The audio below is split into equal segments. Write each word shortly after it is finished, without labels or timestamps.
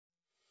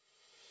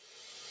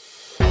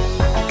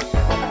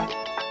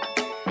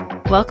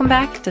Welcome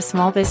back to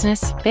Small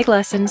Business, Big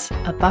Lessons,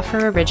 a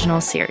Buffer original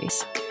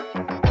series.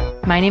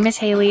 My name is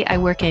Haley. I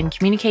work in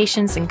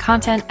communications and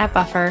content at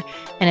Buffer.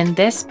 And in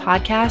this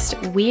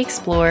podcast, we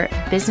explore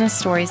business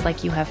stories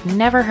like you have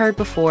never heard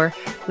before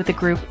with a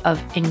group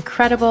of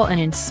incredible and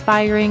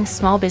inspiring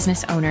small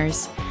business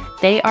owners.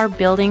 They are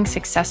building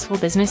successful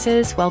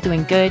businesses while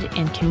doing good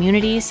in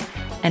communities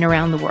and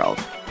around the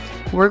world.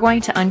 We're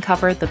going to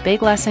uncover the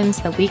big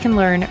lessons that we can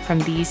learn from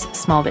these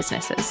small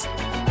businesses.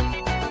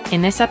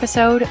 In this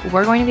episode,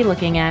 we're going to be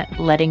looking at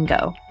letting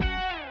go.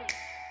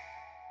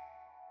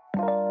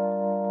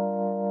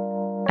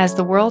 As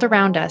the world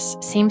around us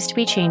seems to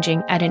be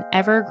changing at an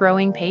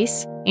ever-growing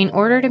pace, in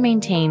order to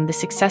maintain the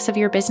success of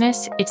your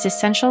business, it's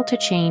essential to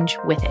change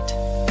with it.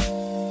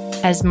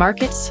 As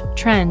markets,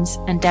 trends,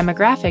 and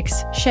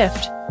demographics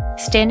shift,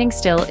 standing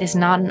still is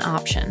not an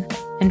option,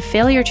 and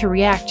failure to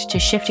react to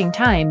shifting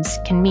times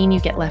can mean you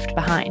get left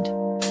behind.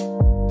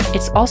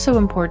 It's also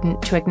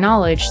important to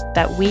acknowledge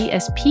that we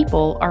as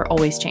people are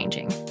always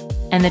changing,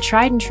 and the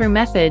tried and true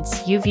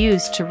methods you've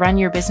used to run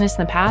your business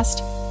in the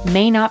past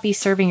may not be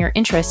serving your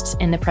interests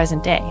in the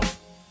present day.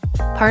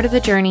 Part of the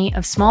journey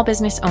of small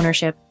business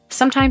ownership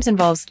sometimes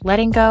involves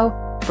letting go,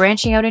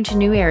 branching out into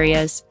new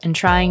areas, and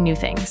trying new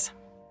things.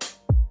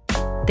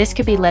 This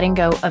could be letting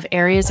go of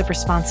areas of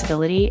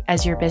responsibility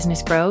as your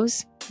business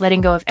grows,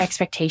 letting go of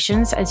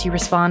expectations as you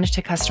respond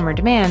to customer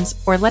demands,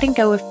 or letting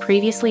go of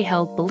previously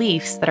held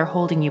beliefs that are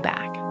holding you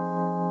back.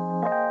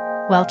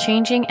 While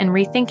changing and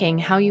rethinking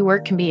how you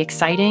work can be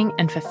exciting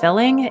and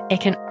fulfilling, it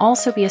can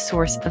also be a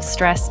source of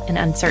stress and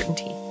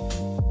uncertainty.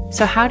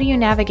 So how do you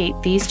navigate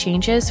these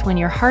changes when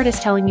your heart is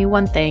telling you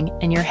one thing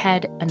and your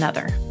head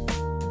another?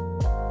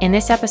 In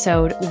this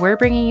episode, we're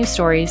bringing you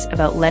stories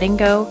about letting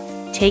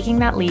go, taking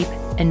that leap,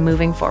 and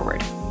moving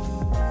forward.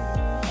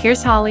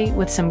 Here's Holly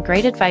with some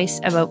great advice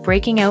about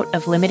breaking out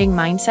of limiting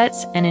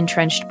mindsets and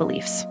entrenched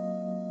beliefs.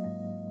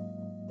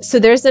 So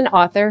there's an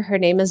author, her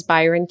name is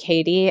Byron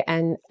Katie,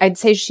 and I'd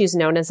say she's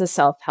known as a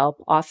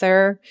self-help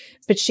author,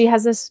 but she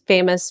has this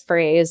famous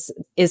phrase,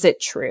 "Is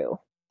it true?"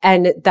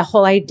 And the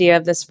whole idea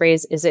of this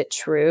phrase, "Is it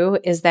true?"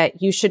 is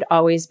that you should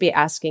always be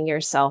asking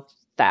yourself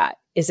that.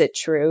 Is it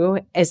true?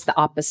 Is the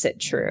opposite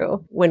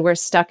true? When we're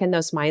stuck in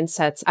those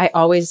mindsets, I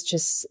always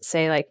just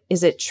say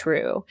is it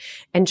true?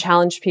 And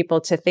challenge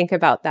people to think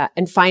about that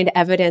and find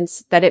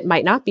evidence that it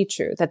might not be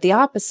true, that the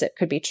opposite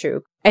could be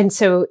true. And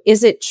so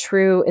is it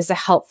true is a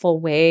helpful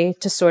way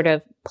to sort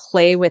of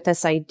play with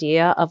this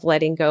idea of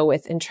letting go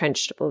with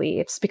entrenched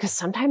beliefs. Because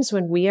sometimes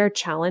when we are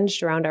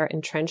challenged around our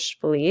entrenched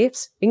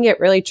beliefs, we can get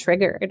really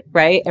triggered,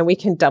 right? And we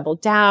can double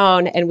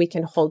down and we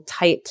can hold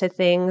tight to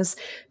things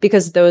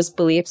because those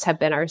beliefs have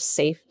been our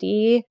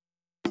safety.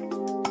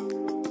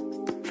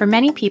 For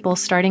many people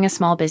starting a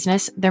small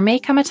business, there may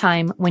come a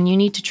time when you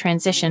need to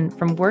transition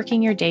from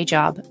working your day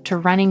job to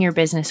running your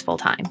business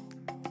full-time.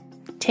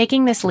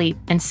 Taking this leap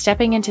and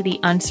stepping into the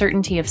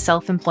uncertainty of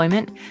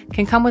self-employment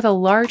can come with a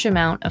large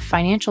amount of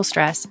financial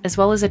stress, as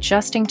well as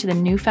adjusting to the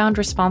newfound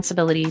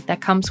responsibility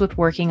that comes with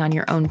working on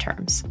your own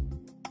terms.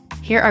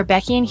 Here are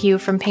Becky and Hugh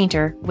from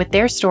Painter with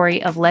their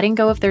story of letting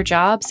go of their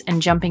jobs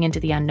and jumping into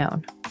the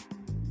unknown.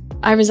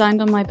 I resigned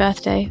on my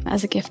birthday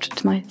as a gift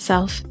to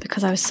myself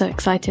because I was so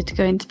excited to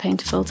go into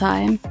Painter full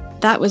time.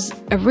 That was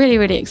a really,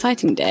 really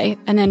exciting day,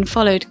 and then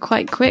followed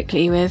quite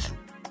quickly with,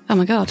 oh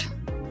my God,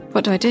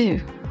 what do I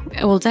do?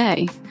 All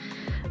day.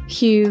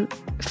 Hugh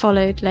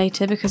followed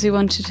later because we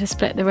wanted to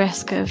split the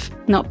risk of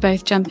not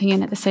both jumping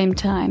in at the same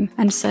time.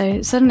 And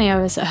so suddenly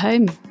I was at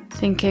home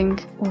thinking,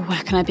 well,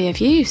 where can I be of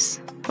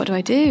use? What do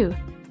I do?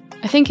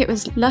 I think it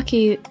was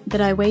lucky that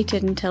I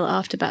waited until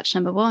after batch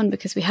number 1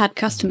 because we had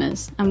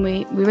customers and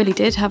we really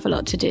did have a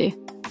lot to do.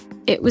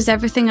 It was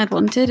everything I'd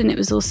wanted, and it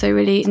was also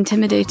really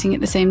intimidating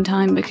at the same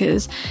time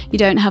because you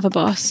don't have a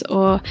boss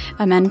or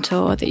a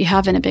mentor that you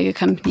have in a bigger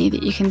company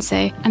that you can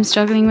say, I'm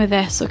struggling with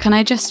this, or can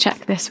I just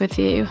check this with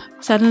you?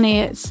 Suddenly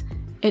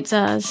it's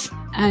us.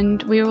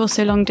 And we were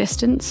also long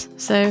distance,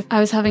 so I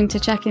was having to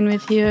check in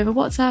with Hugh over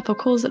WhatsApp or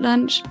calls at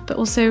lunch, but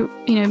also,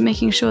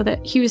 making sure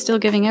that Hugh was still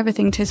giving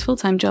everything to his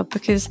full-time job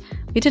because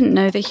we didn't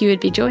know that Hugh would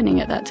be joining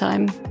at that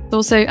time.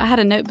 Also, I had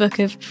a notebook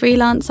of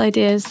freelance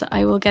ideas that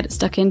I will get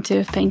stuck into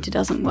if Painter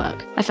doesn't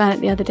work. I found it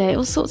the other day,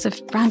 all sorts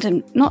of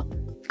random, not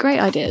great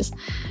ideas,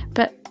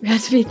 but we had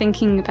to be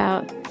thinking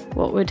about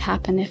what would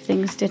happen if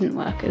things didn't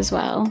work as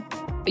well.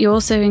 You're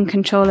also in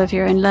control of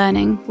your own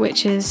learning,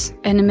 which is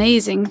an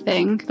amazing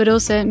thing, but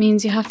also it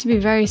means you have to be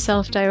very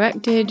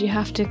self-directed. You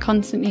have to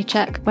constantly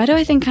check, where do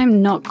I think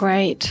I'm not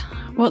great?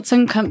 What's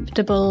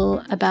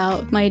uncomfortable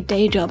about my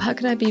day job? How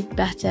could I be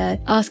better?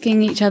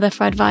 Asking each other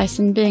for advice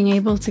and being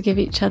able to give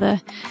each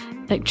other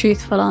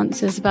truthful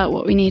answers about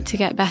what we need to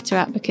get better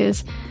at,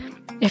 because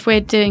if we're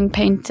doing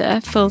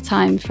Painter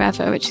full-time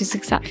forever, which is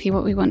exactly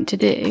what we want to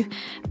do,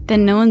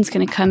 then no one's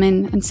going to come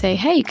in and say,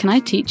 hey, can I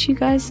teach you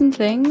guys some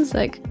things?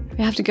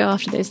 We have to go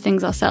after those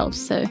things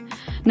ourselves. So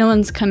no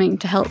one's coming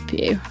to help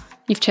you.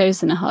 You've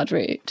chosen a hard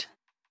route.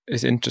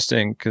 It's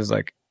interesting because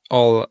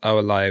all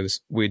our lives,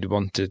 we'd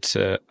wanted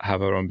to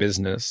have our own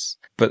business,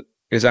 but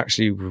it's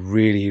actually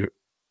really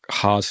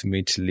hard for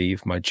me to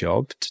leave my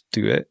job to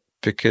do it,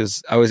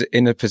 because I was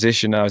in a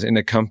position, I was in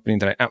a company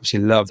that I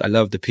absolutely loved. I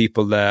loved the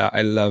people there.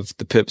 I loved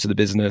the purpose of the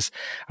business.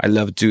 I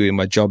loved doing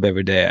my job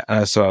every day.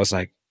 And so I was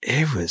like,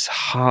 it was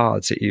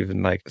hard to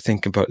even like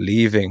think about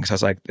leaving. So I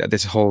was like,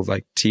 this whole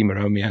like team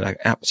around me, I like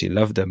absolutely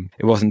loved them.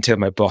 It wasn't until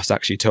my boss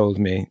actually told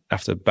me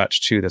after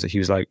batch 2 that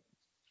he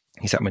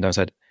sat me down and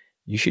said,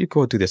 you should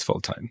go do this full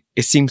time.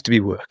 It seems to be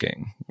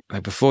working.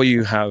 Like before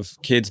you have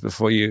kids,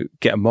 before you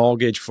get a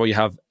mortgage, before you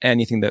have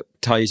anything that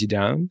ties you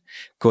down,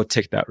 go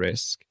take that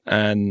risk.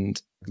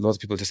 And lots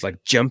of people just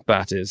like jump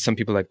at it. Some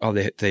people like, oh,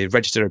 they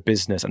register a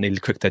business and they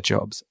quit their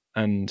jobs.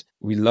 And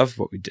we loved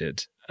what we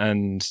did.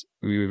 And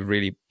we were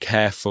really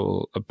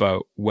careful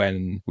about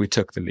when we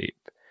took the leap.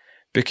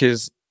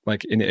 Because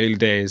like in the early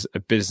days,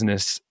 a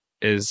business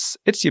it's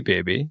your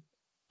baby.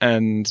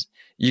 And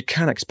you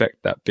can't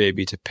expect that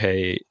baby to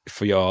pay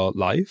for your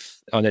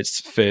life on its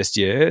first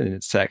year and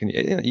its second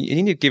year. You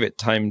need to give it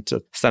time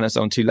to stand on its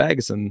own 2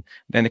 legs, and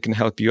then it can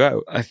help you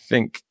out. I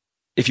think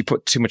if you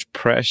put too much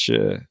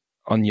pressure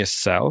on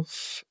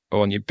yourself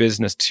or on your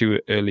business too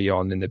early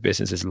on in the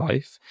business's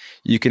life,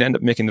 you can end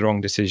up making the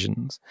wrong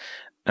decisions.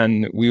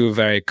 And we were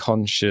very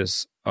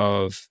conscious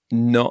of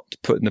not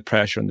putting the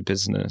pressure on the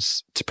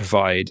business to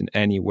provide in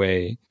any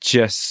way,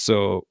 just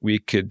so we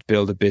could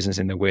build a business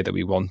in the way that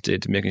we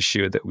wanted, making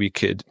sure that we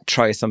could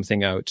try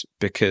something out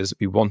because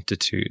we wanted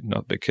to,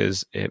 not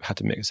because it had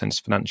to make sense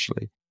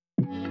financially.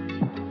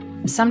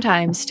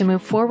 Sometimes to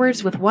move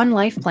forwards with one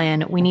life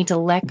plan, we need to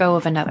let go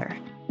of another.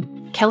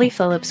 Kelly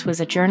Phillips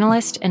was a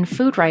journalist and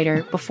food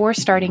writer before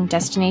starting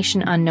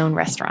Destination Unknown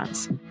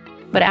Restaurants.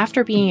 But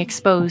after being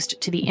exposed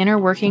to the inner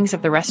workings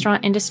of the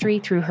restaurant industry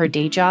through her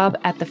day job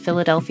at the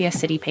Philadelphia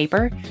City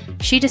Paper,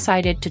 she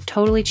decided to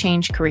totally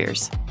change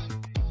careers.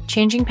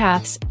 Changing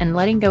paths and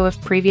letting go of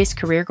previous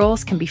career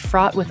goals can be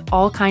fraught with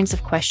all kinds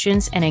of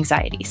questions and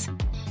anxieties.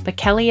 But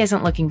Kelly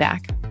isn't looking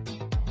back.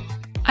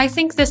 I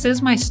think this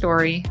is my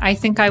story. I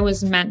think I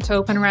was meant to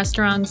open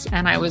restaurants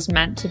and I was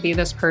meant to be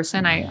this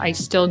person. I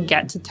still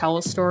get to tell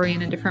a story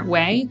in a different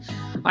way.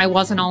 I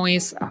wasn't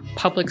always a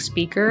public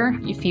speaker.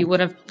 If you would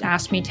have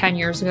asked me 10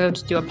 years ago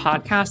to do a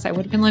podcast, I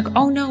would have been like,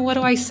 oh no, what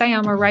do I say?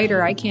 I'm a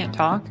writer. I can't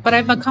talk. But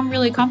I've become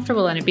really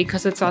comfortable in it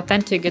because it's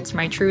authentic. It's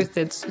my truth.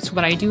 It's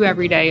what I do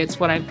every day. It's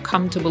what I've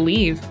come to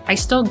believe. I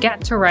still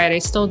get to write. I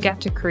still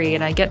get to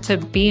create. I get to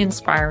be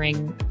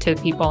inspiring to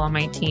people on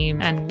my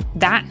team. And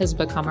that has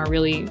become a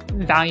really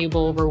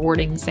valuable,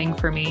 rewarding thing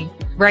for me.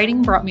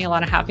 Writing brought me a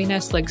lot of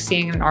happiness, like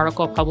seeing an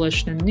article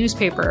published in the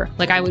newspaper.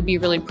 Like I would be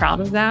really proud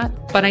of that.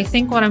 But I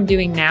think what I'm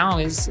doing now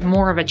is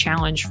more of a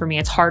challenge for me.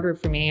 It's harder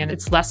for me and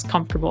it's less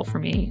comfortable for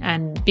me.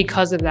 And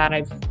because of that,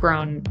 I've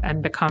grown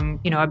and become,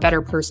 a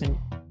better person.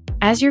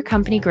 As your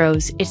company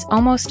grows, it's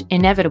almost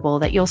inevitable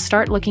that you'll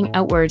start looking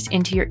outwards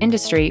into your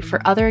industry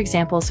for other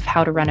examples of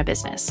how to run a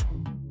business.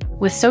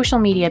 With social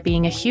media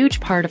being a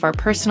huge part of our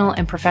personal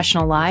and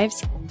professional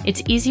lives,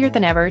 it's easier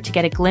than ever to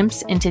get a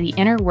glimpse into the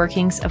inner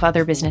workings of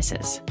other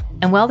businesses.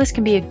 And while this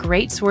can be a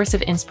great source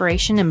of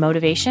inspiration and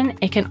motivation,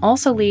 it can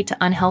also lead to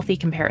unhealthy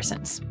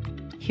comparisons.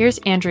 Here's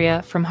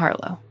Andrea from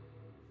Harlow.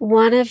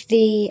 One of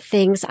the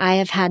things I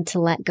have had to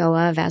let go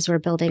of as we're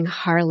building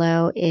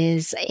Harlow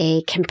is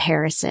a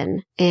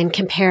comparison, and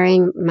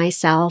comparing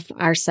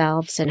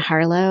ourselves in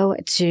Harlow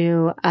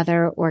to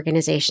other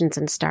organizations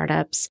and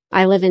startups.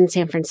 I live in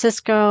San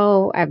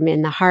Francisco. I'm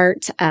in the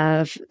heart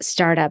of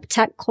startup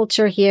tech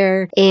culture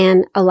here.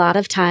 And a lot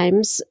of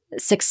times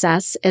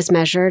success is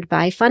measured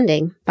by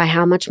funding, by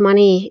how much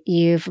money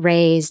you've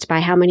raised, by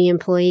how many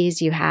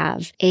employees you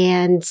have.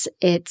 And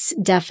it's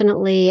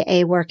definitely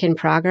a work in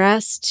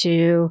progress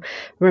to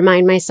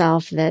remind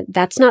myself that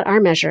that's not our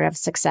measure of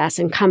success,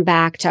 and come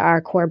back to our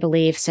core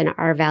beliefs and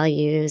our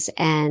values,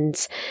 and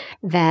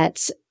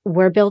that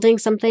we're building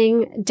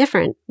something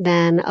different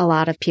than a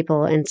lot of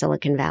people in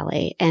Silicon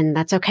Valley. And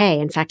that's okay.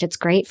 In fact, it's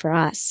great for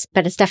us.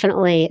 But it's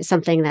definitely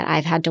something that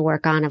I've had to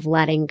work on, of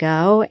letting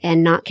go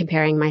and not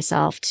comparing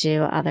myself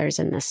to others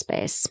in this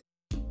space.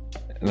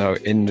 In our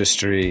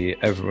industry,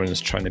 everyone's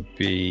trying to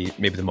be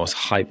maybe the most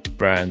hyped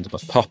brand, the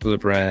most popular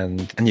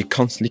brand, and you're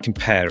constantly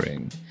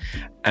comparing.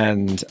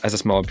 And as a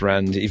small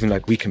brand, even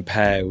like we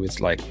compare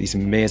with like these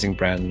amazing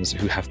brands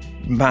who have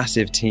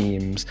massive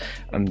teams,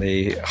 and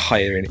they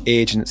hire in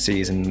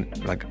agencies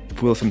and like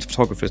world famous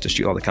photographers to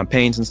shoot all the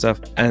campaigns and stuff.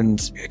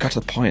 And it got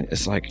to the point,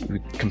 it's like we're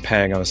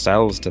comparing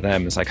ourselves to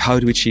them. It's like, how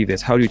do we achieve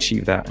this? How do we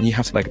achieve that? And you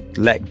have to like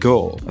let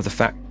go of the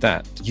fact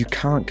that you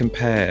can't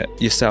compare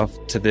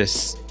yourself to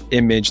this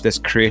image that's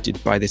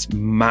created by this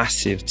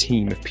massive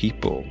team of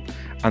people,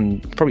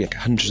 and probably like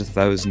hundreds of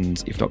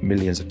thousands, if not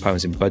millions of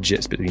pounds in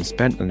budgets being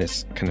spent on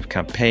this kind of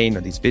campaign,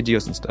 on these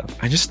videos and stuff.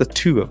 And just the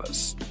two of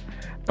us.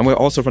 And we're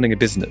also running a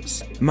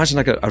business. Imagine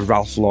like a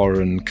Ralph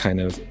Lauren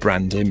kind of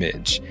brand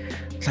image.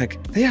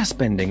 Like, they are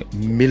spending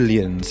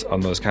millions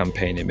on those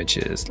campaign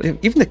images.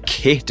 Even the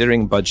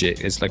catering budget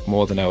is like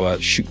more than our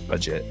shoot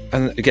budget.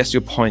 And it gets to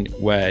a point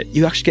where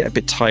you actually get a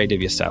bit tired of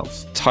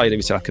yourself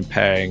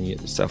comparing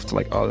yourself to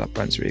like, oh, that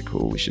brand's really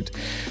cool, we should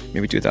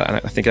maybe do that. And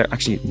I think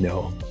actually,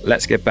 no,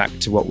 let's get back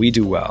to what we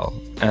do well,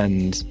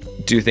 and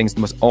do things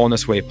the most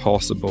honest way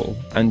possible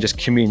and just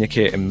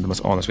communicate in the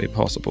most honest way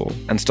possible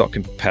and stop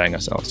comparing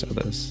ourselves to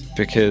others.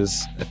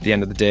 Because at the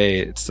end of the day,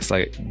 it's just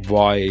like,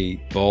 why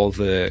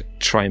bother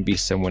try and be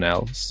someone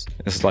else?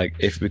 It's like,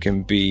 if we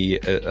can be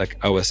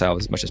like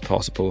ourselves as much as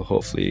possible,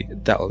 hopefully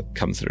that'll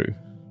come through.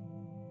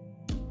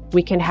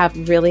 We can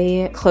have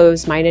really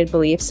closed-minded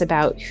beliefs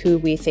about who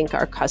we think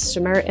our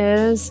customer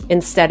is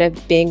instead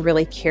of being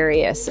really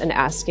curious and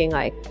asking,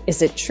 like,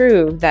 is it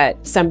true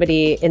that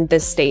somebody in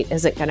this state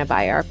isn't going to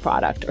buy our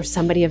product, or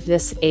somebody of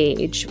this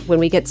age? When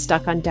we get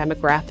stuck on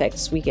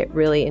demographics, we get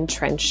really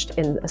entrenched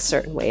in a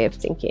certain way of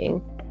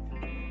thinking.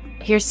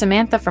 Here's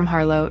Samantha from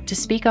Harlow to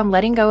speak on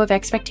letting go of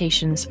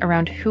expectations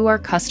around who our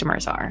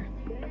customers are.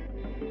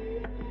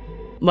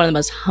 One of the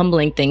most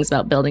humbling things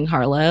about building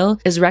Harlow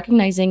is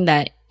recognizing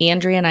that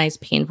Andrea and I's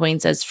pain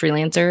points as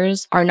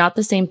freelancers are not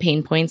the same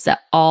pain points that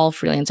all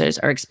freelancers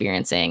are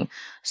experiencing.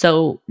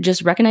 So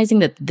just recognizing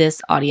that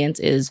this audience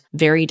is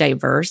very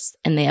diverse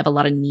and they have a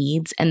lot of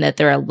needs and that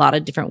there are a lot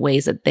of different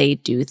ways that they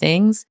do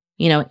things.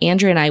 You know,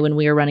 Andrea and I, when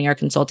we were running our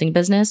consulting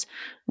business,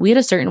 we had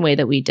a certain way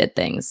that we did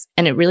things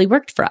and it really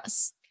worked for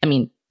us. I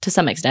mean, to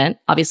some extent,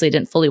 obviously it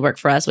didn't fully work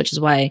for us, which is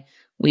why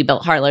we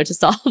built Harlow to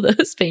solve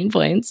those pain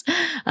points.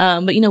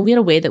 But, you know, we had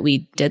a way that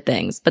we did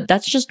things, but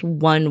that's just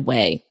one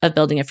way of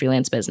building a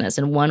freelance business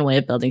and one way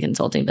of building a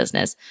consulting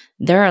business.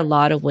 There are a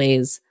lot of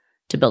ways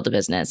to build a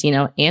business. You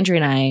know,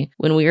 Andrea and I,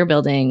 when we were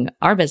building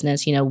our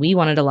business, you know, we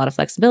wanted a lot of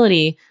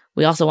flexibility.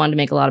 We also wanted to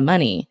make a lot of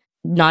money.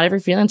 Not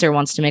every freelancer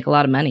wants to make a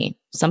lot of money.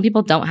 Some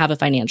people don't have a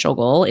financial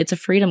goal. It's a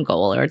freedom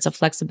goal or it's a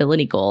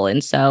flexibility goal.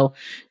 And so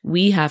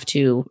we have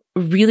to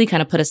really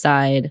kind of put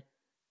aside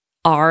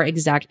our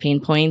exact pain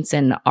points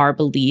and our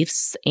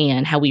beliefs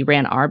and how we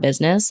ran our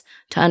business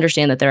to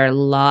understand that there are a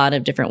lot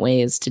of different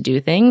ways to do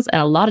things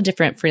and a lot of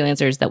different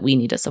freelancers that we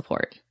need to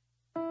support.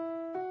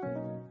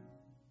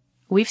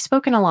 We've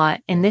spoken a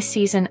lot in this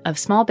season of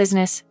Small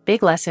Business,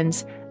 Big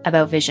Lessons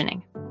about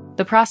visioning,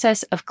 the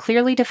process of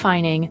clearly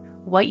defining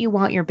what you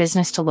want your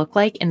business to look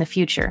like in the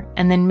future,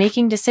 and then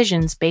making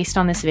decisions based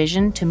on this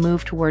vision to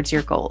move towards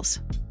your goals.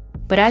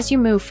 But as you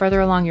move further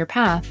along your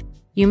path,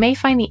 you may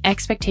find the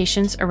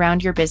expectations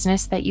around your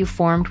business that you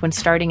formed when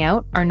starting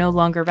out are no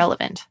longer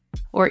relevant,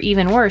 or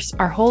even worse,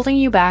 are holding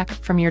you back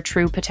from your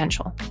true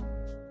potential.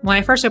 When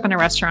I first opened a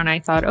restaurant, I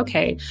thought,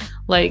 okay,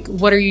 like,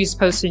 what are you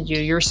supposed to do?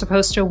 You're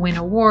supposed to win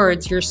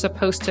awards. You're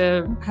supposed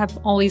to have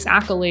all these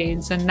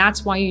accolades. And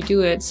that's why you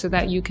do it, so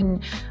that you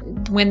can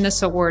win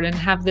this award and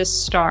have this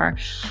star.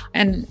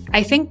 And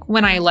I think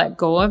when I let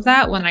go of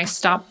that, when I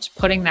stopped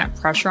putting that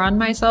pressure on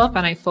myself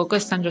and I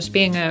focused on just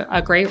being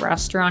a great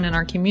restaurant in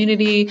our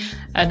community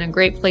and a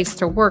great place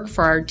to work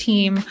for our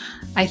team,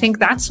 I think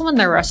that's when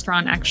the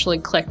restaurant actually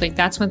clicked. Like,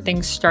 that's when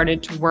things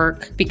started to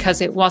work, because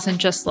it wasn't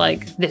just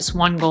like this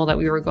one goal that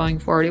we were going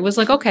forward. It was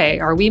like, okay,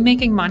 are we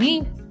making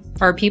money?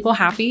 Are people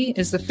happy?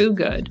 Is the food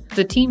good?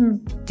 The team,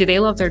 do they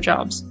love their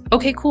jobs?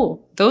 Okay,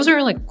 cool. Those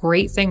are like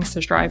great things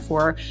to strive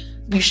for.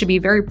 You should be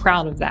very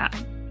proud of that.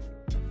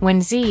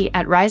 When Z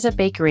at Rise Up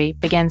Bakery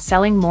began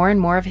selling more and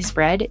more of his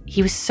bread,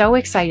 he was so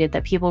excited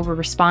that people were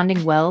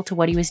responding well to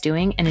what he was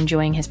doing and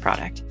enjoying his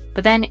product.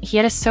 But then he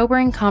had a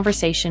sobering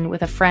conversation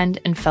with a friend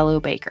and fellow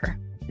baker.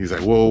 He's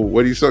like, well,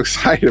 what are you so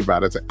excited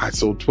about? It's like, I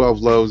sold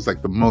 12 loaves,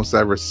 like the most I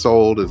ever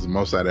sold is the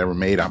most I'd ever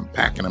made. I'm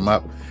packing them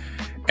up.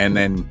 And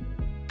then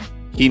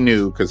he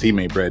knew, because he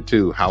made bread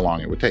too, how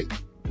long it would take.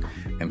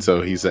 And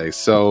so he says,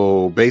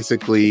 so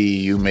basically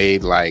you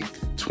made like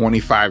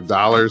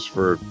 $25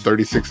 for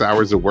 36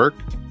 hours of work.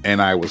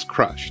 And I was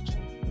crushed,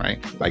 right?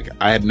 Like,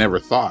 I had never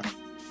thought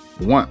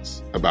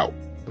once about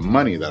the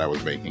money that I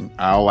was making.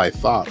 All I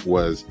thought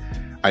was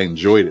I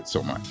enjoyed it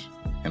so much.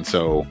 And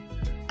so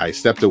I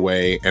stepped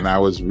away and I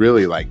was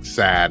really like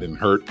sad and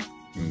hurt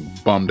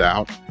and bummed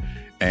out.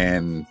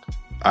 And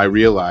I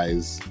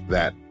realized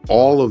that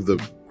all of the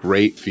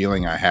great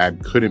feeling I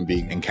had couldn't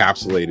be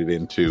encapsulated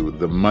into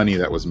the money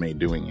that was made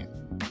doing it.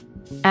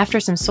 After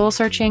some soul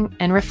searching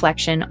and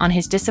reflection on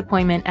his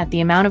disappointment at the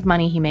amount of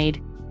money he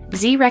made,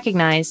 Z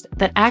recognized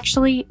that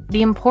actually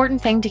the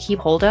important thing to keep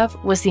hold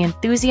of was the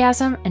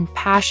enthusiasm and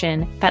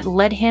passion that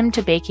led him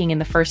to baking in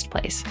the first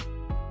place.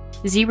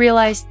 Z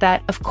realized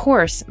that, of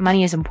course,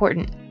 money is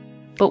important,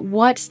 but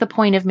what's the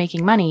point of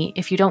making money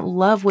if you don't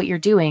love what you're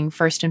doing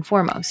first and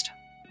foremost?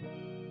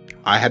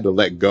 I had to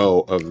let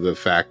go of the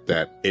fact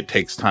that it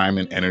takes time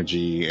and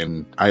energy,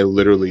 and I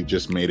literally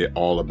just made it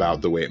all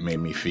about the way it made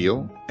me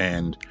feel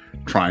and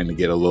trying to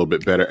get a little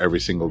bit better every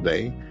single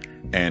day.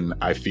 And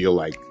I feel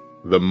like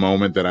the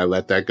moment that I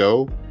let that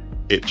go,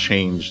 it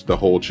changed the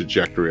whole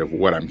trajectory of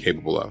what I'm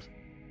capable of.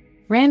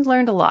 Rand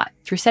learned a lot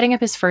through setting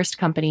up his first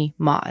company,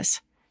 Moz.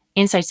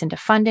 Insights into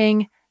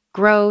funding,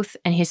 growth,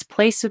 and his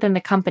place within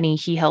the company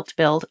he helped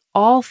build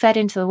all fed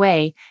into the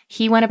way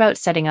he went about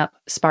setting up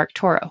Spark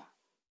Toro.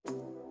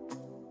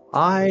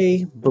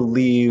 I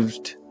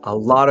believed a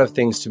lot of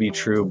things to be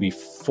true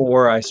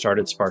before I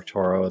started Spark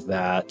Toro,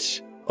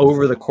 that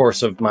over the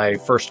course of my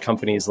first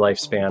company's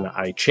lifespan,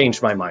 I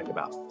changed my mind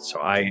about. So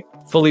I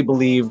fully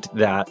believed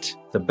that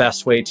the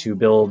best way to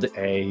build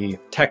a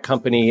tech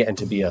company and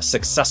to be a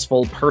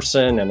successful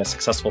person and a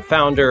successful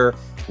founder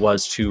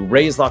was to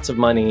raise lots of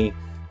money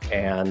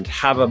and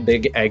have a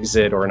big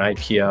exit or an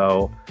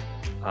IPO.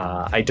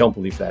 I don't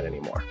believe that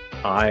anymore.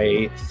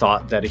 I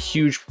thought that a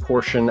huge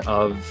portion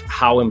of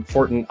how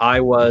important I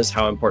was,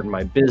 how important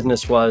my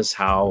business was,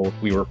 how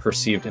we were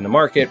perceived in the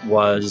market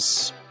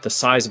was the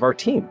size of our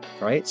team,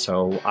 right?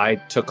 So I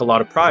took a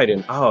lot of pride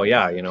in, oh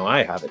yeah,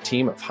 I have a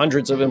team of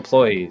hundreds of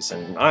employees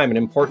and I'm an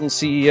important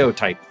CEO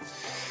type.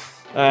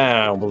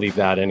 I don't believe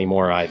that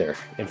anymore either.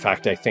 In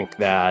fact, I think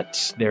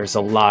that there's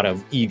a lot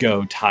of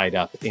ego tied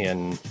up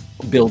in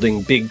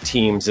building big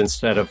teams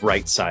instead of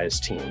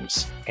right-sized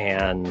teams.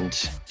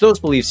 And those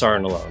beliefs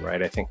aren't alone,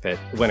 right? I think that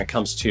when it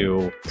comes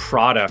to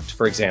product,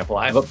 for example,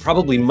 I have a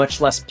probably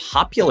much less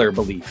popular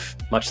belief,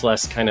 much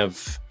less kind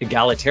of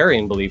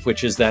egalitarian belief,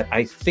 which is that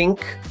I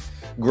think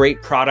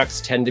great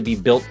products tend to be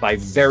built by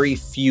very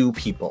few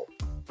people.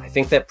 I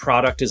think that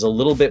product is a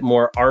little bit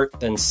more art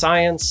than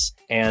science,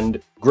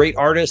 and great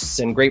artists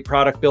and great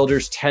product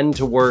builders tend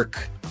to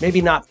work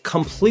maybe not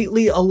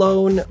completely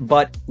alone,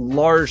 but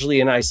largely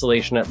in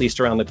isolation, at least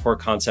around the core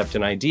concept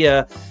and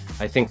idea.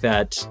 I think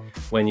that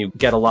when you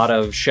get a lot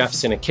of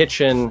chefs in a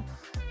kitchen,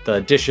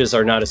 the dishes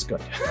are not as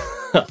good.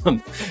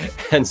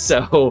 And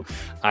so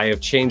I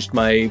have changed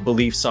my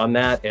beliefs on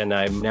that, and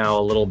I'm now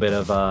a little bit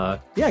of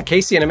a,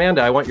 Casey and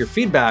Amanda, I want your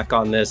feedback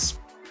on this,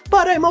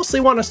 but I mostly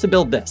want us to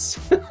build this.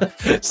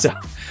 So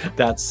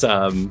that's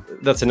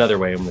another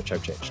way in which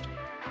I've changed.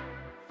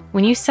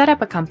 When you set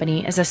up a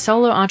company as a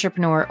solo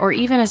entrepreneur or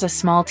even as a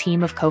small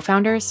team of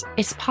co-founders,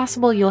 it's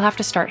possible you'll have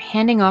to start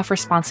handing off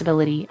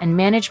responsibility and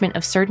management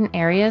of certain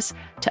areas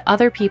to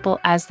other people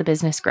as the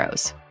business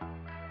grows.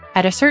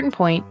 At a certain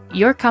point,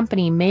 your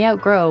company may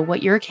outgrow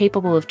what you're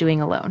capable of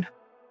doing alone.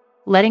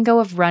 Letting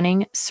go of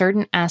running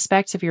certain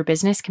aspects of your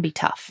business can be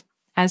tough,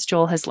 as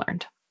Joel has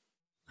learned.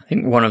 I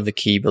think one of the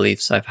key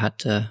beliefs I've had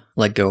to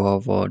let go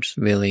of or just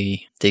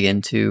really dig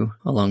into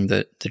along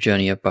the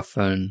journey of Buffer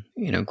and,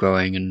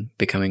 growing and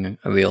becoming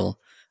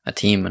a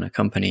team and a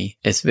company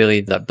is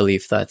really that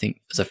belief that I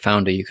think as a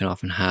founder you can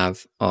often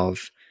have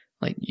of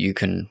like you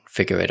can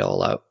figure it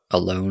all out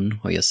alone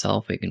or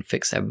yourself, or you can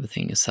fix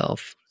everything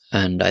yourself.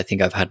 And I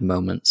think I've had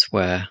moments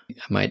where I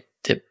might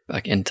dip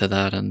back into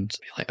that and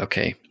be like,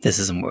 okay, this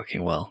isn't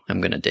working well.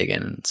 I'm going to dig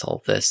in and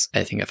solve this.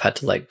 I think I've had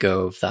to let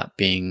go of that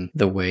being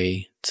the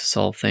way to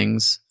solve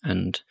things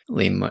and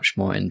lean much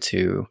more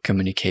into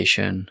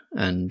communication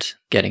and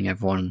getting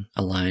everyone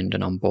aligned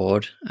and on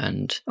board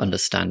and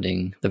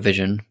understanding the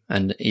vision.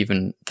 And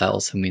even that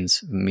also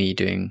means me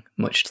doing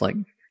much like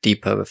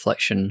deeper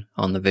reflection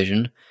on the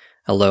vision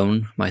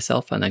alone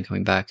myself, and then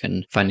coming back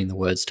and finding the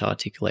words to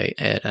articulate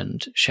it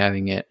and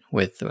sharing it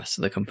with the rest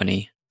of the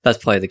company. That's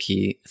probably the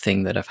key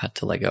thing that I've had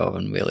to let go of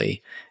and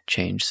really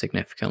change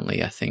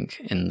significantly, I think,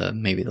 in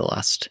maybe the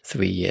last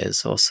 3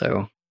 years or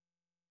so.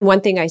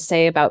 One thing I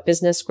say about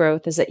business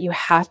growth is that you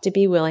have to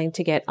be willing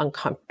to get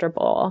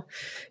uncomfortable.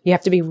 You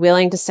have to be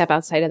willing to step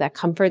outside of that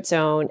comfort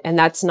zone. And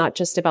that's not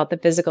just about the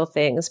physical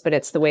things, but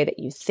it's the way that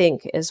you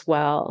think as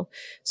well.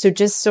 So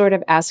just sort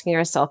of asking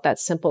ourselves that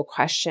simple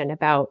question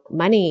about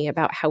money,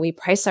 about how we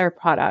price our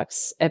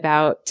products,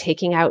 about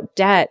taking out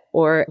debt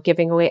or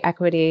giving away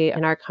equity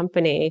in our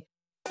company.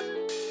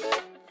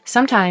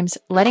 Sometimes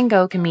letting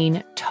go can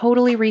mean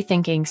totally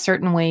rethinking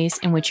certain ways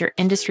in which your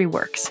industry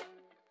works.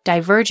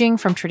 Diverging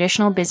from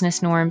traditional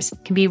business norms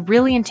can be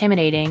really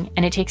intimidating,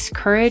 and it takes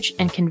courage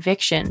and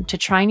conviction to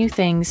try new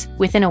things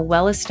within a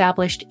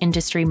well-established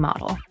industry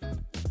model.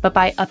 But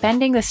by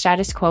upending the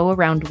status quo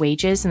around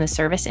wages in the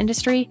service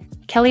industry,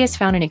 Kelly has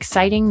found an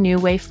exciting new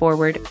way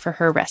forward for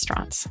her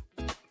restaurants.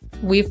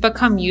 We've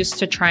become used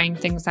to trying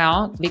things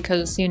out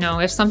because,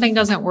 if something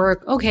doesn't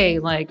work, okay,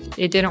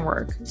 it didn't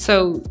work.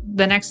 So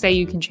the next day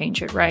you can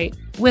change it, right?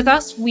 With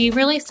us, we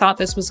really thought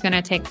this was going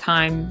to take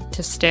time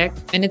to stick.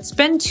 And it's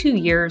been 2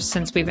 years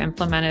since we've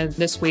implemented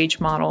this wage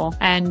model,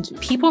 and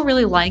people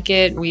really like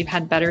it. We've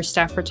had better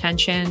staff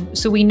retention.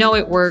 So we know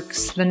it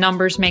works. The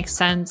numbers make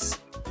sense.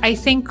 I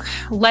think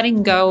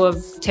letting go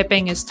of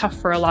tipping is tough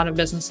for a lot of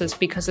businesses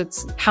because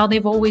it's how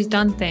they've always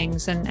done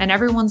things, and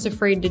everyone's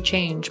afraid to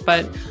change.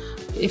 But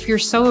if you're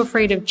so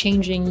afraid of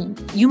changing,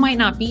 you might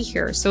not be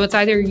here. So it's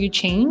either you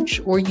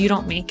change or you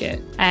don't make it.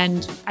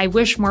 And I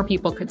wish more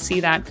people could see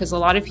that, because a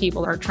lot of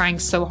people are trying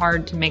so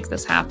hard to make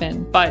this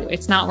happen, but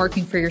it's not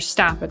working for your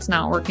staff. It's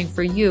not working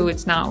for you.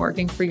 It's not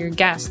working for your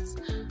guests.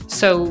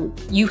 So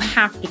you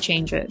have to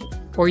change it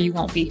or you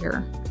won't be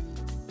here.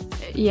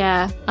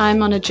 Yeah,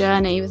 I'm on a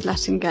journey with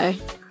letting go.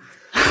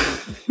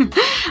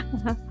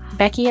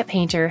 Becky at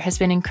Painter has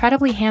been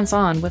incredibly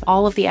hands-on with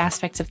all of the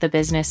aspects of the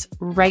business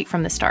right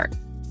from the start.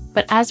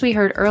 But as we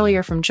heard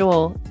earlier from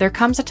Joel, there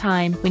comes a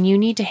time when you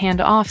need to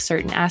hand off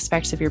certain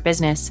aspects of your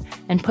business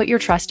and put your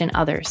trust in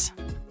others.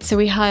 So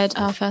we hired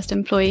our first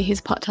employee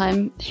who's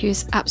part-time,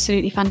 who's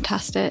absolutely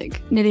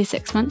fantastic, nearly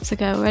 6 months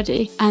ago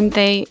already. And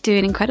they do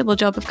an incredible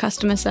job of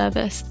customer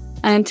service.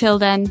 And until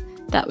then,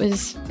 That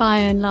was by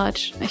and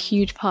large a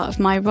huge part of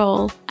my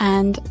role,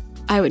 and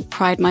I would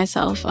pride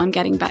myself on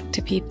getting back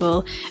to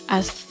people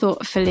as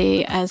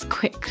thoughtfully, as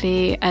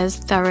quickly, as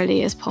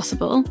thoroughly as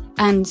possible.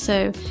 And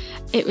so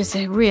it's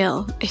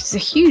a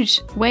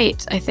huge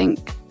weight, I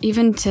think,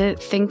 even to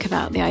think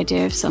about the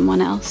idea of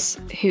someone else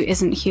who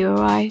isn't Hugh or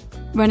I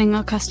running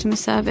our customer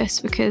service,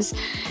 because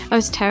I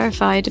was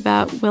terrified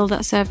about, will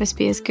that service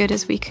be as good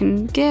as we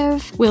can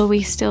give? Will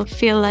we still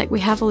feel like we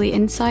have all the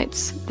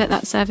insights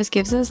that service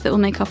gives us that will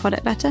make our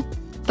product better?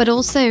 But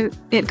also,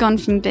 it had gone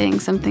from being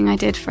something I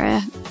did for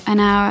an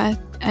hour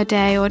a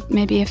day or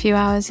maybe a few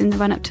hours in the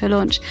run-up to a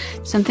launch,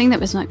 something that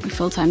was like my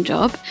full-time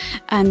job.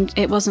 And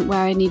it wasn't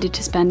where I needed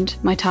to spend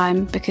my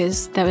time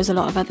because there was a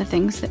lot of other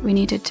things that we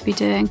needed to be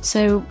doing.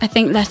 So I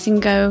think letting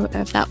go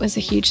of that was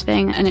a huge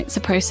thing. And it's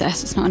a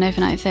process. It's not an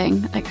overnight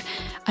thing. Like,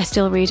 I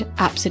still read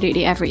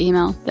absolutely every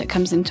email that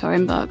comes into our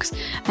inbox.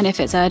 And if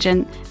it's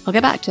urgent, I'll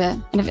get back to it.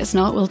 And if it's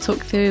not, we'll talk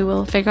through,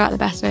 we'll figure out the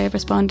best way of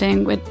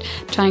responding. We're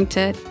trying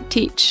to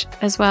teach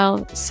as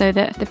well so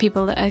that the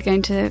people that are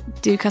going to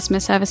do customer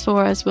service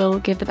for us will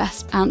give the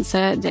best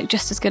answer,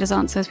 just as good as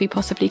answer as we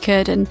possibly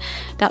could. And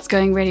that's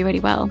going really, really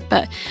well.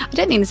 But I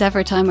don't think there's ever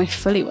a time I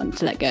fully want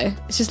to let go.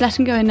 It's just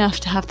letting go enough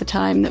to have the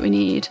time that we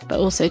need,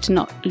 but also to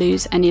not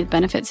lose any of the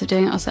benefits of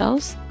doing it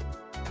ourselves.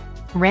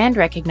 Rand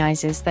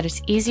recognizes that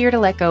it's easier to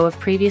let go of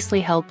previously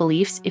held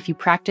beliefs if you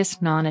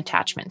practice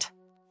non-attachment.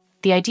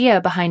 The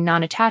idea behind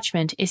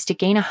non-attachment is to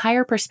gain a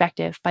higher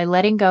perspective by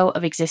letting go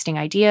of existing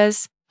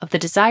ideas, of the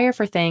desire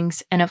for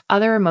things, and of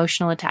other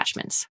emotional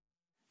attachments.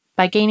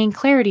 By gaining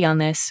clarity on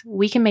this,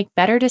 we can make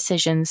better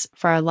decisions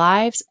for our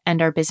lives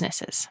and our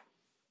businesses.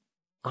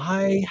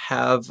 I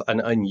have an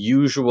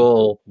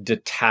unusual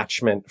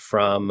detachment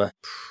from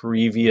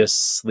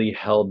previously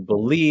held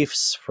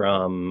beliefs,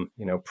 from,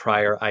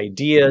 prior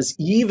ideas.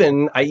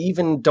 I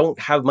even don't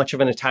have much of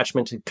an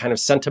attachment to kind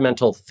of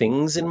sentimental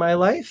things in my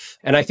life.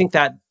 And I think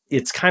that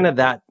it's kind of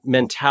that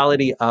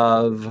mentality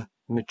of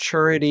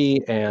maturity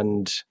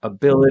and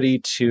ability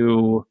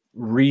to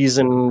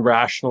reason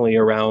rationally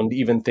around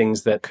even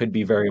things that could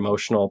be very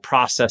emotional,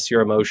 process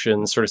your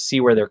emotions, sort of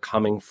see where they're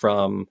coming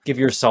from, give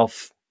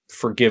yourself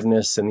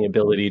forgiveness and the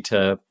ability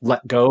to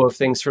let go of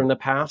things from the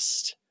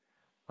past.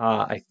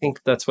 I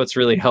think that's what's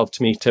really helped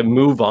me to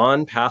move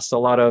on past a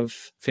lot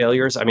of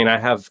failures. I mean, I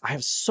have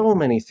so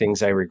many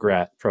things I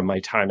regret from my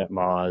time at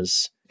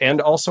Moz,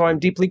 and also I'm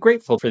deeply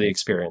grateful for the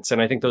experience.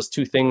 And I think those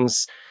two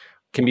things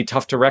can be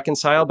tough to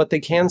reconcile, but they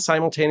can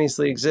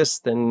simultaneously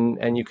exist,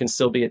 and you can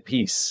still be at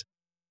peace.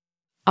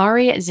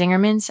 Ari at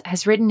Zingerman's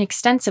has written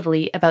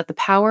extensively about the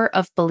power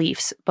of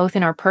beliefs, both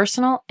in our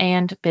personal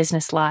and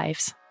business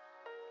lives.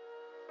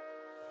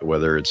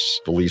 Whether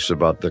it's beliefs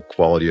about the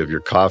quality of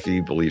your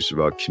coffee, beliefs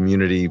about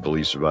community,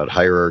 beliefs about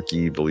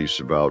hierarchy, beliefs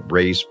about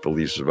race,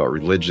 beliefs about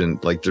religion,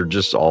 like they're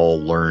just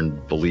all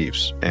learned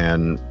beliefs.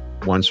 And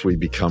once we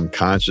become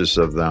conscious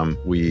of them,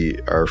 we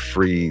are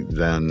free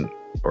then,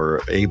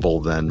 or able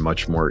then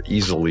much more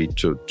easily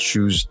to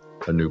choose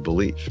a new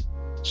belief.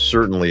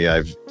 Certainly,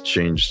 I've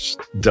changed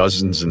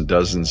dozens and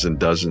dozens and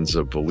dozens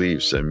of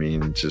beliefs. I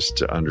mean, just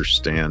to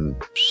understand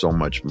so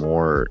much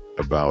more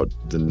about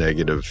the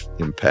negative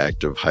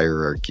impact of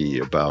hierarchy,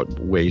 about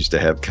ways to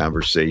have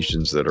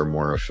conversations that are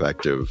more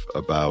effective,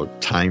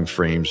 about time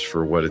frames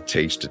for what it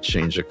takes to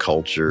change a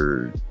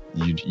culture,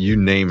 you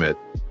name it.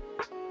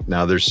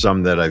 Now, there's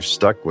some that I've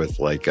stuck with,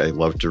 like I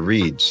love to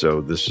read.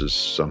 So this is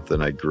something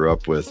I grew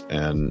up with.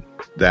 And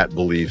that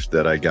belief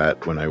that I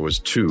got when I was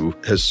 2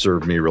 has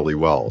served me really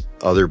well.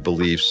 Other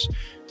beliefs,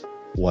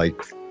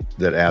 like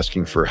that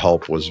asking for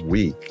help was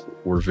weak,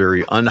 were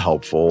very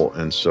unhelpful.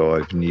 And so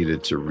I've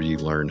needed to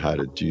relearn how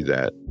to do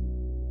that.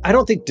 I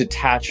don't think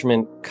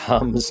detachment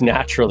comes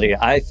naturally.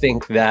 I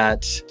think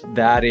that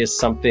is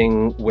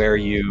something where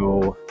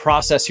you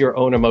process your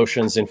own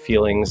emotions and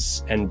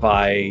feelings, and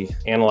by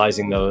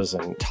analyzing those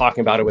and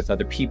talking about it with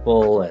other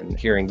people and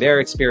hearing their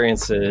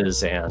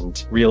experiences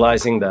and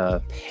realizing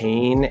the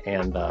pain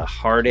and the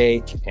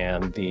heartache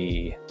and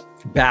the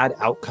bad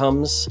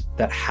outcomes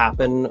that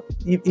happen,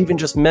 even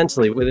just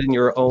mentally within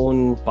your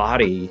own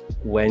body,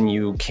 when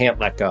you can't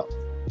let go,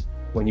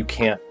 when you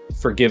can't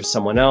forgive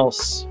someone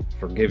else,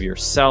 forgive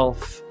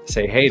yourself,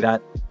 say, hey,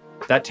 that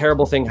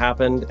terrible thing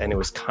happened and it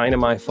was kind of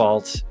my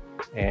fault.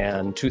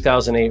 And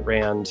 2008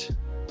 Rand,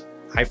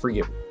 I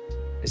forgive you.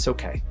 It's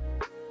okay.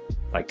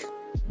 Like,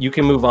 you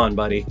can move on,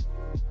 buddy.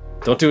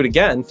 Don't do it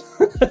again,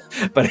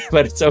 but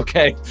it's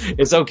okay.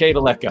 It's okay to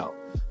let go.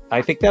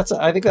 I think that's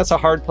a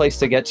hard place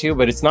to get to,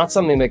 but it's not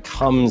something that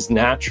comes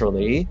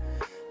naturally.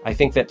 I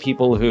think that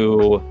people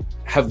who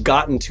have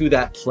gotten to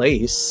that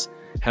place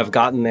have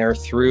gotten there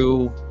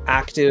through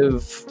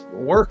active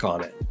work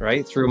on it,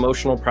 right? Through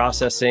emotional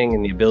processing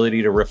and the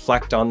ability to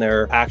reflect on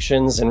their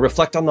actions and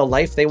reflect on the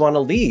life they want to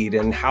lead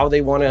and how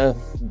they want to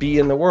be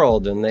in the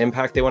world and the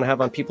impact they want to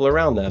have on people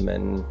around them.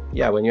 And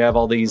yeah, when you have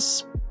all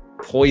these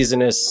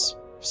poisonous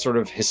sort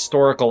of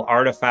historical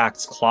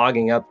artifacts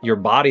clogging up your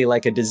body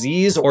like a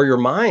disease, or your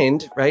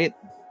mind, right?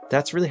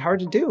 That's really hard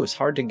to do. It's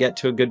hard to get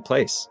to a good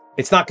place.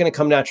 It's not going to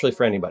come naturally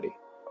for anybody.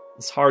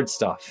 It's hard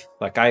stuff.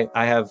 Like I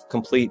have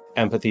complete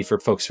empathy for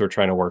folks who are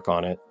trying to work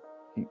on it.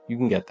 You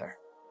can get there.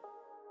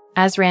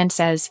 As Rand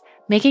says,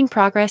 making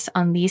progress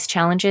on these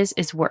challenges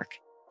is work.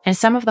 And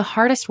some of the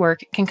hardest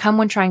work can come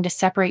when trying to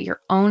separate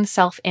your own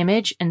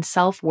self-image and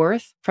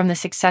self-worth from the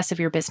success of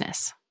your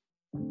business.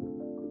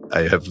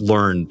 I have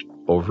learned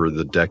over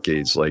the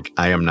decades, like,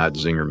 I am not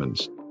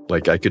Zingerman's.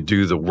 Like, I could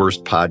do the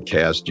worst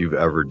podcast you've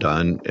ever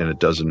done, and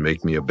it doesn't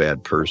make me a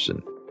bad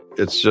person.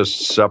 It's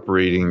just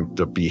separating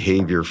the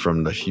behavior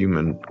from the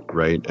human,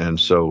 right? And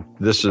so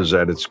this is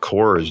at its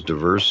core is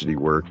diversity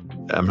work.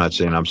 I'm not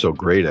saying I'm so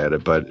great at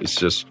it, but it's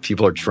just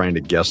people are trying to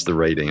guess the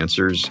right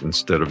answers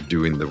instead of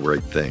doing the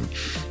right thing.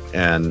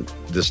 And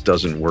this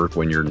doesn't work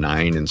when you're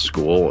 9 in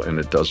school, and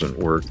it doesn't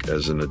work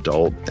as an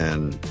adult.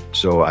 And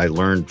so I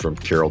learned from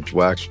Carol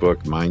Dweck's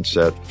book,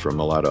 Mindset, from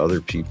a lot of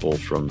other people,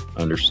 from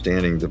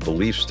understanding the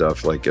belief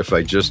stuff. Like, if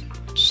I just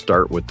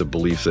start with the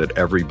belief that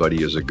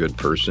everybody is a good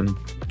person,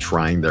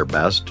 trying their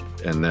best,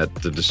 and that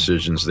the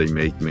decisions they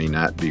make may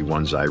not be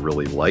ones I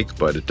really like,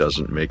 but it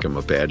doesn't make them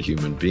a bad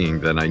human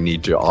being, then I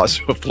need to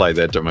also apply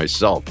that to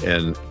myself.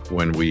 And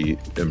when we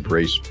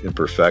embrace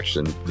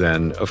imperfection,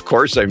 then of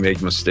course I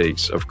make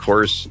mistakes. Of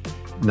course,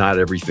 not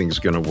everything's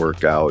going to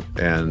work out.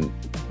 And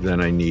then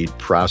I need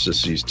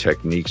processes,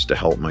 techniques to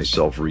help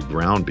myself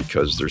reground,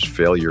 because there's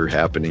failure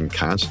happening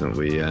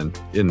constantly. And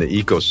in the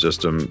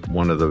ecosystem,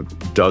 one of the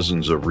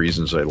dozens of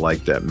reasons I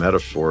like that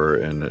metaphor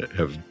and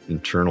have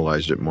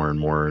internalized it more and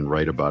more and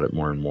write about it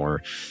more and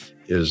more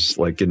is,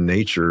 like, in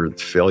nature,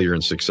 failure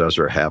and success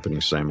are happening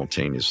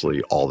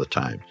simultaneously all the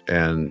time.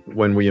 And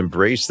when we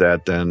embrace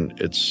that, then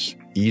it's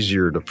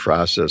easier to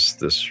process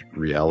this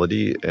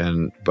reality.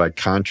 And by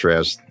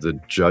contrast, the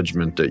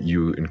judgment that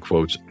you, in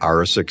quotes,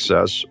 are a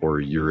success or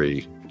you're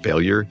a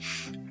failure,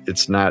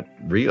 it's not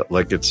real.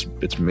 Like, it's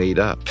made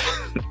up.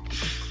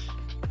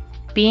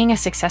 Being a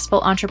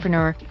successful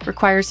entrepreneur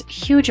requires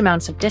huge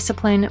amounts of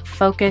discipline,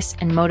 focus,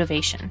 and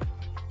motivation.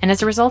 And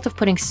as a result of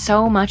putting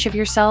so much of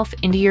yourself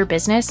into your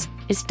business,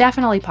 it's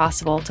definitely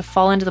possible to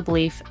fall into the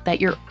belief that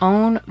your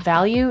own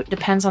value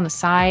depends on the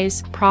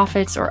size,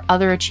 profits, or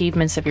other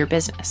achievements of your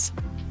business.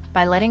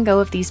 By letting go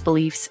of these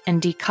beliefs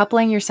and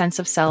decoupling your sense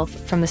of self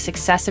from the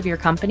success of your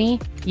company,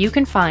 you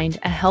can find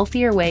a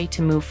healthier way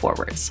to move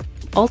forwards,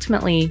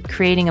 ultimately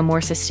creating a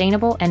more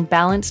sustainable and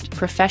balanced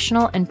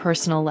professional and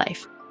personal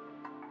life.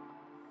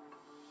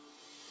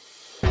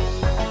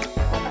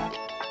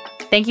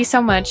 Thank you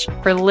so much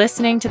for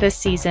listening to this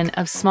season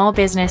of Small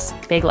Business,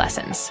 Big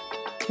Lessons.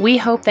 We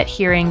hope that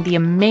hearing the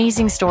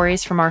amazing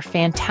stories from our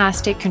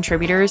fantastic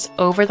contributors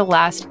over the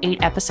last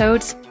 8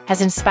 episodes has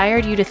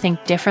inspired you to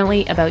think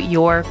differently about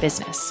your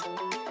business.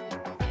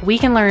 We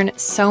can learn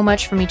so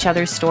much from each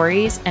other's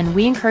stories, and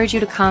we encourage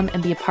you to come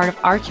and be a part of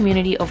our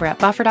community over at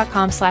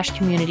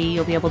buffer.com/community.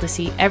 You'll be able to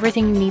see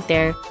everything you need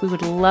there. We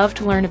would love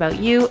to learn about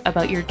you,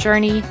 about your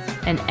journey,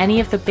 and any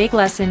of the big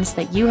lessons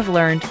that you have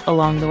learned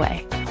along the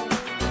way.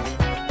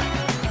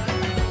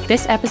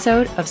 This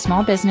episode of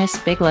Small Business,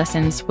 Big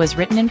Lessons was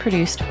written and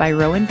produced by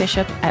Rowan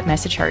Bishop at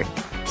Message Heard,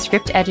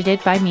 script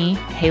edited by me,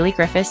 Haley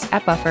Griffiths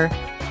at Buffer,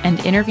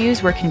 and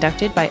interviews were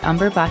conducted by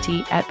Umber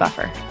Bhatti at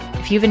Buffer.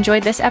 If you've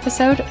enjoyed this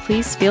episode,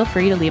 please feel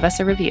free to leave us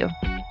a review.